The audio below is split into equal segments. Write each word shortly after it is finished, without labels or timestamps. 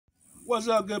What's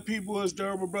up, good people? It's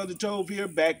Durable Brother Tove here,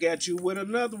 back at you with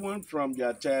another one from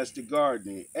Yatastic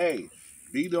Gardening. Hey,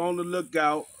 be on the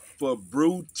lookout for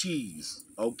brew teas,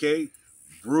 okay?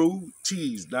 Brew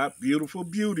teas, not beautiful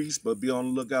beauties, but be on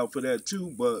the lookout for that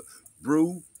too. But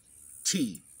brew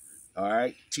tea, all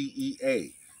right?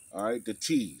 TEA, all right? The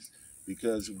teas,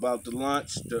 because about to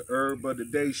launch the Herb of the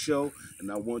Day show,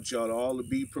 and I want y'all to all to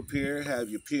be prepared. Have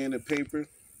your pen and paper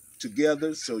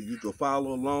together so you can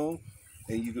follow along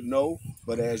and you can know.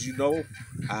 But as you know,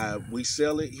 we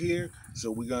sell it here,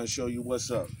 so we're gonna show you what's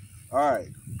up. All right,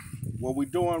 what we're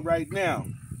doing right now,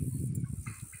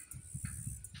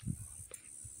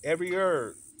 every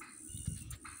herb,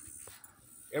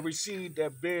 every seed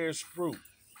that bears fruit,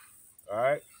 all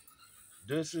right,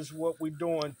 this is what we're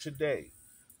doing today.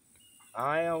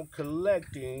 I am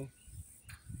collecting,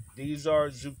 these are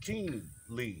zucchini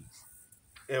leaves,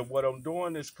 and what I'm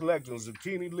doing is collecting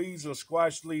zucchini leaves and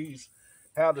squash leaves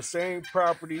have the same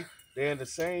property, they're in the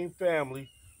same family.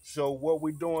 So what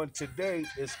we're doing today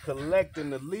is collecting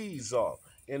the leaves off.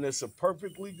 And it's a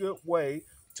perfectly good way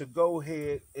to go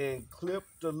ahead and clip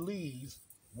the leaves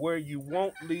where you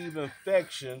won't leave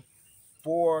infection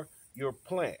for your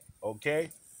plant,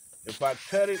 okay? If I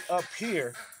cut it up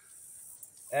here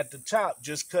at the top,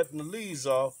 just cutting the leaves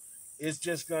off, it's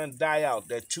just gonna die out.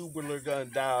 That tubular gonna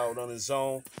die out on its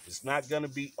own. It's not gonna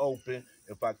be open.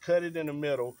 If I cut it in the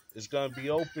middle, it's gonna be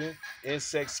open.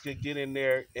 Insects could get in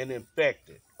there and infect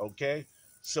it, okay?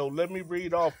 So let me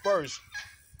read off first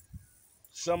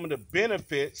some of the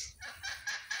benefits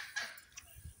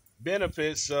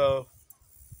of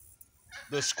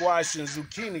the squash and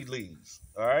zucchini leaves,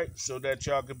 all right? So that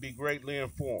y'all can be greatly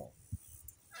informed.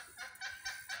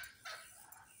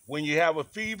 When you have a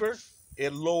fever,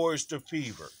 it lowers the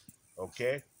fever,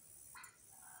 okay?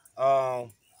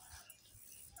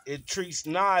 It treats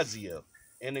nausea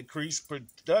and increase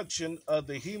production of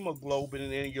the hemoglobin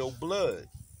in your blood,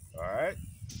 all right?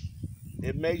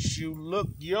 It makes you look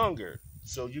younger,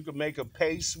 so you can make a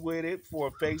paste with it for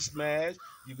a face mask.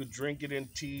 You can drink it in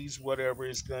teas, whatever,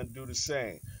 it's going to do the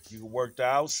same. You can work the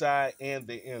outside and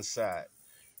the inside.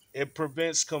 It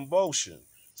prevents convulsion,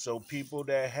 so people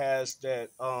that has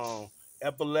that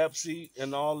epilepsy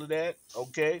and all of that,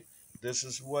 okay, this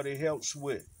is what it helps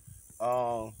with.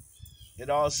 It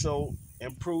also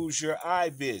improves your eye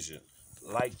vision.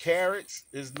 Like carrots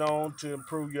is known to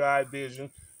improve your eye vision,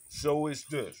 so is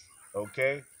this,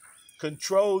 okay?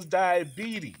 Controls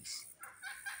diabetes.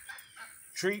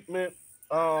 Treatment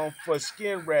for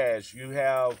skin rash. You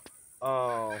have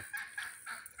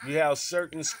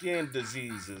certain skin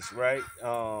diseases, right?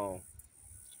 And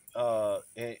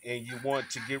you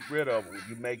want to get rid of them.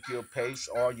 You make your paste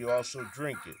or you also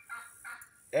drink it.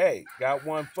 Hey, got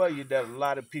one for you that a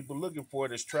lot of people looking for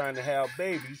that's trying to have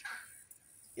babies.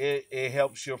 It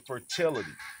helps your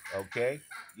fertility, okay?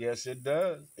 Yes, it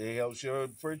does. It helps your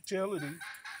fertility.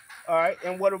 All right,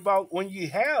 and what about when you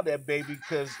have that baby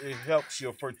because it helps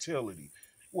your fertility?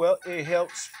 Well, it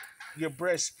helps your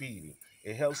breastfeeding.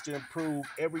 It helps to improve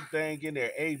everything in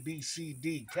there, A, B, C,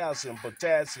 D, calcium,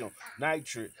 potassium,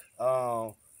 nitrate.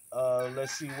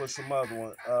 Let's see what's some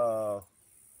other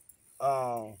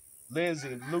one.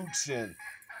 Lindsay, leucin,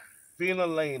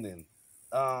 phenylalanine,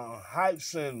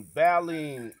 hypsin,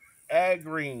 valine,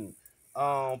 agrine,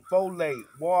 folate,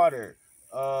 water,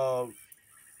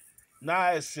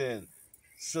 niacin,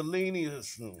 selenium,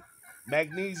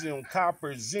 magnesium,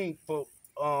 copper, zinc,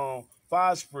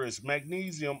 phosphorus,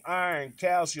 magnesium, iron,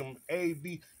 calcium, A,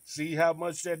 B. See how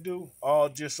much that do? All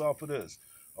just off of this,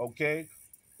 okay?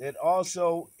 It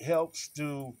also helps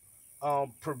to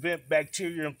prevent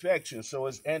bacterial infection, so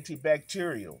it's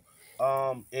antibacterial.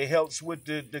 It helps with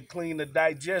the clean the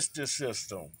digestive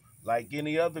system, like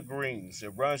any other greens. It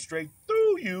runs straight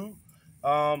through you.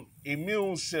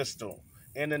 Immune system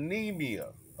and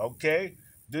anemia, okay?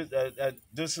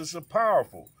 This is a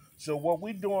powerful. So what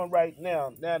we're doing right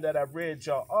now that I read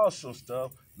y'all awesome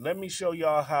stuff, let me show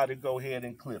y'all how to go ahead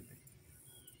and clip it.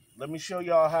 Let me show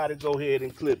y'all how to go ahead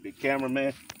and clip it,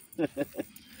 cameraman. All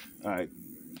right.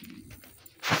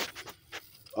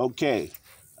 Okay,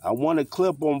 I want to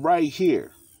clip them right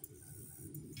here,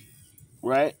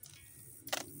 right?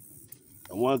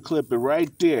 I want to clip it right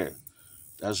there.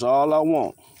 That's all I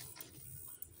want,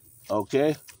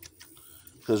 okay?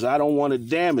 Because I don't want to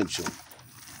damage them.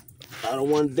 I don't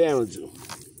want to damage them,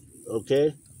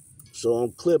 okay? So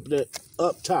I'm clipping it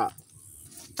up top.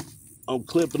 I'm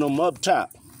clipping them up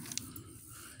top.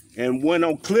 And when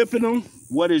I'm clipping them,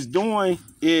 what it's doing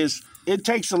is it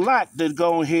takes a lot to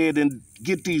go ahead and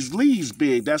get these leaves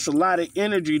big. That's a lot of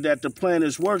energy that the plant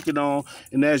is working on.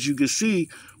 And as you can see,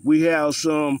 we have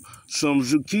some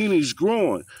zucchinis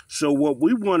growing. So what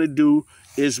we want to do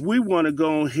is we want to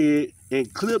go ahead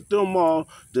and clip them all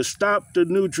to stop the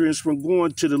nutrients from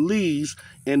going to the leaves,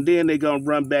 and then they're going to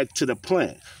run back to the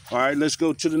plant. All right, let's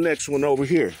go to the next one over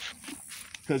here,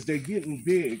 because they're getting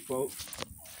big, folks.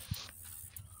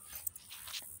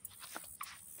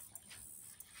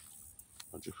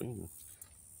 Put your finger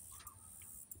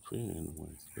in the way.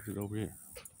 Put it over here.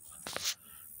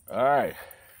 All right.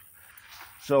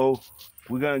 So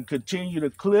we're going to continue to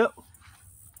clip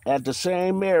at the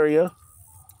same area.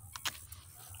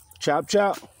 Chop,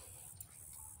 chop.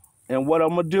 And what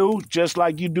I'm going to do, just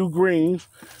like you do greens.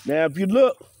 Now, if you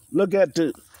look at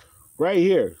the, right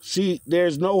here. See,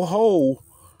 there's no hole.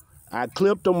 I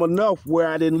clipped them enough where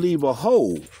I didn't leave a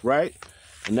hole, right?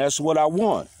 And that's what I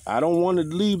want. I don't want to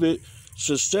leave it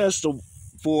susceptible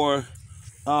for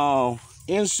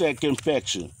insect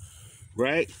infection,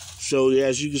 right? So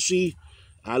as you can see,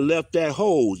 I left that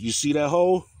hole. You see that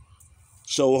hole?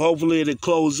 So hopefully it'll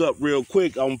close up real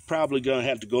quick. I'm probably gonna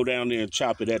have to go down there and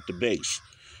chop it at the base.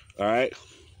 All right.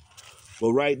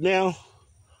 But right now,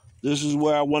 this is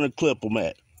where I want to clip them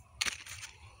at.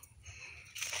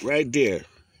 Right there,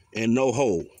 and no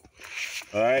hole.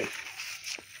 All right.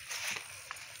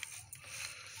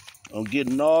 I'm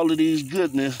getting all of these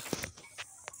goodness.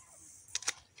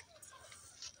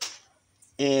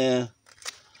 And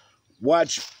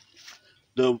watch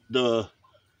the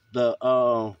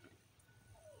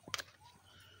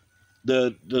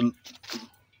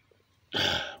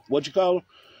what you call it?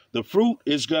 The fruit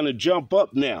is gonna jump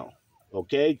up now,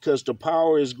 okay? Because the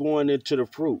power is going into the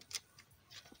fruit.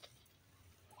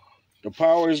 The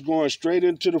power is going straight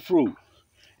into the fruit.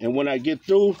 And when I get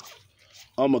through,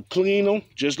 I'm gonna clean them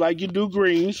just like you do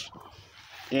greens,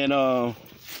 and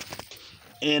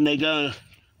they gonna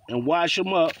wash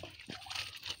them up,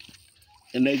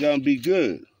 and they gonna be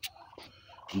good.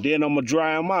 And then I'm gonna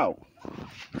dry them out.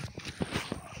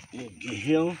 Get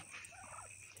him.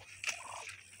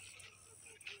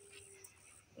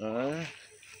 All right.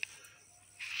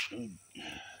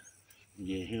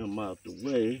 Get him out the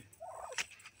way.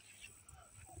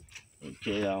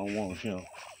 Okay, I don't want him.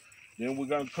 Then we're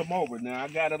gonna come over. Now I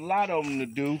got a lot of them to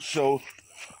do, so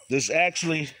this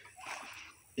actually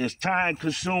is time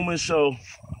consuming. So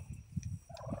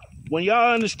when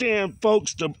y'all understand,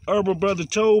 folks, the Herbal Brother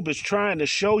Tobe is trying to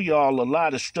show y'all a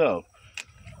lot of stuff.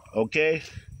 Okay?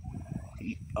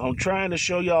 I'm trying to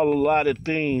show y'all a lot of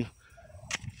things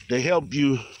to help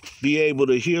you be able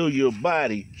to heal your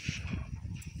body.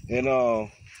 And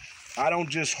I don't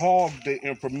just hog the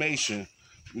information,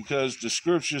 because the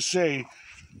scriptures say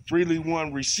freely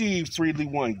one receives, freely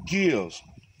one gives.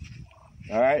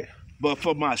 All right? But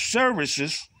for my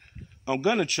services, I'm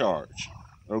gonna charge.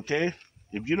 Okay?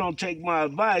 If you don't take my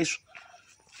advice,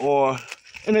 and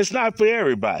it's not for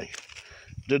everybody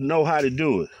to know how to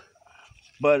do it,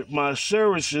 but my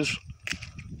services,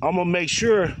 I'm gonna make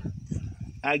sure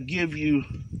I give you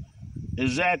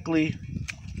exactly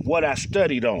what I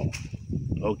studied on,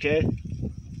 okay?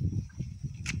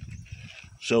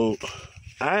 So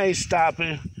I ain't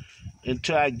stopping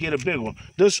until I get a big one.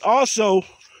 This also,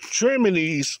 trimming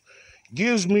these,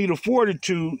 gives me the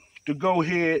fortitude to go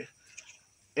ahead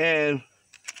and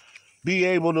be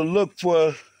able to look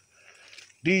for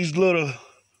these little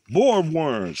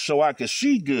boardworms so I can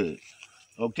see good,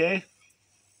 okay?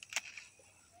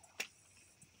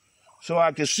 So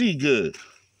I can see good.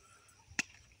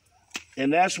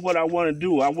 And that's what I want to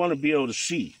do. I want to be able to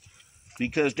see,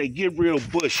 because they get real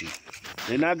bushy.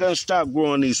 They're not going to stop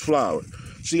growing these flowers.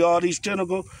 See all these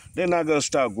tentacles? They're not going to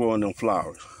stop growing them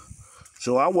flowers.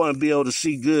 So I want to be able to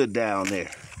see good down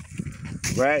there,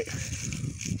 right?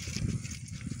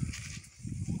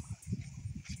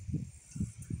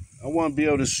 I want to be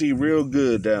able to see real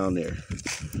good down there.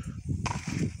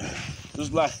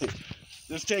 Just like,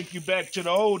 let's take you back to the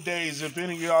old days, if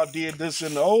any of y'all did this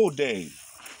in the old days.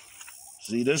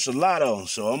 See, there's a lot of them,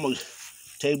 so I'm going to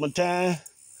take my time.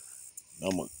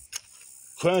 I'm going to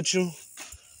crunch them,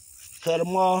 cut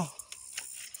them off,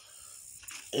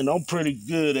 and I'm pretty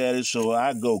good at it, so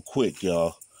I go quick,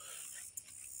 y'all,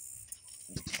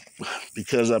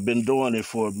 because I've been doing it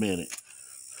for a minute.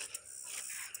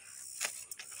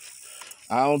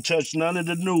 I don't touch none of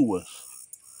the new ones,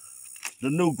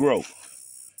 the new growth.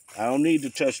 I don't need to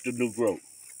touch the new growth.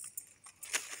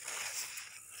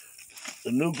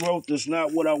 The new growth is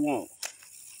not what I want.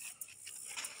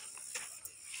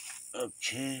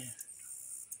 Okay.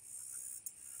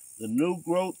 The new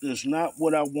growth is not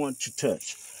what I want to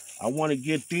touch. I want to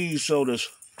get these so the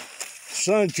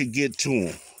sun can get to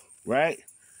them. right?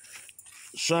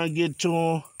 Sun get to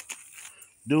them,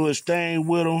 do his thing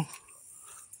with them,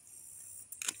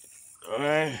 all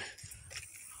right?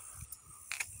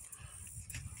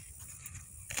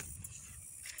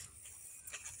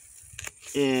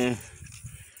 And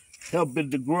help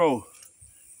it to grow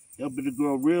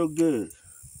real good.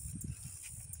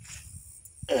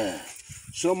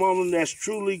 Some of them that's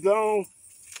truly gone,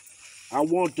 I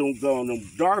want them gone. Them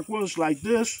dark ones like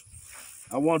this,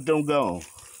 I want them gone.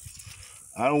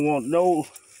 I don't want no.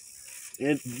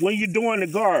 And when you're doing the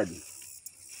garden,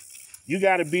 you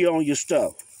got to be on your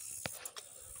stuff.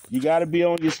 You got to be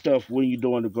on your stuff when you're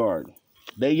doing the garden.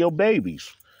 They your babies,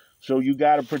 so you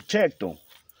got to protect them.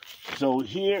 So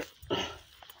here,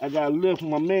 I got to lift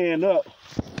my man up,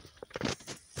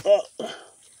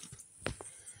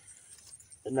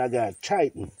 and I got to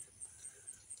tighten,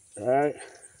 all right?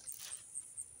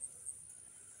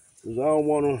 Because I don't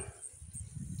want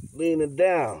to lean it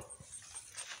down.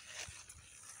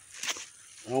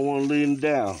 I don't want to lean it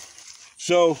down.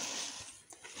 So,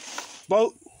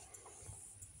 folks,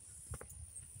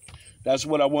 that's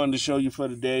what I wanted to show you for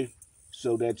today,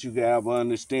 so that you can have an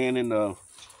understanding of.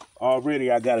 Already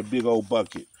I got a big old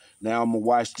bucket. Now I'm going to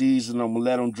wash these and I'm going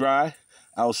to let them dry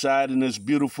outside in this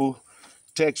beautiful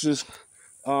Texas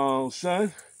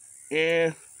sun.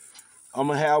 And I'm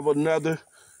going to have another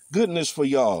goodness for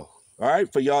y'all. All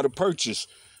right, for y'all to purchase.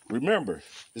 Remember,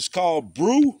 it's called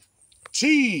brew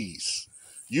cheese.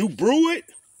 You brew it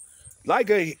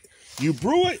you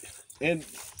brew it and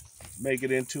make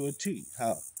it into a tea.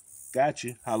 Got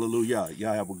you. Hallelujah.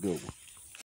 Y'all have a good one.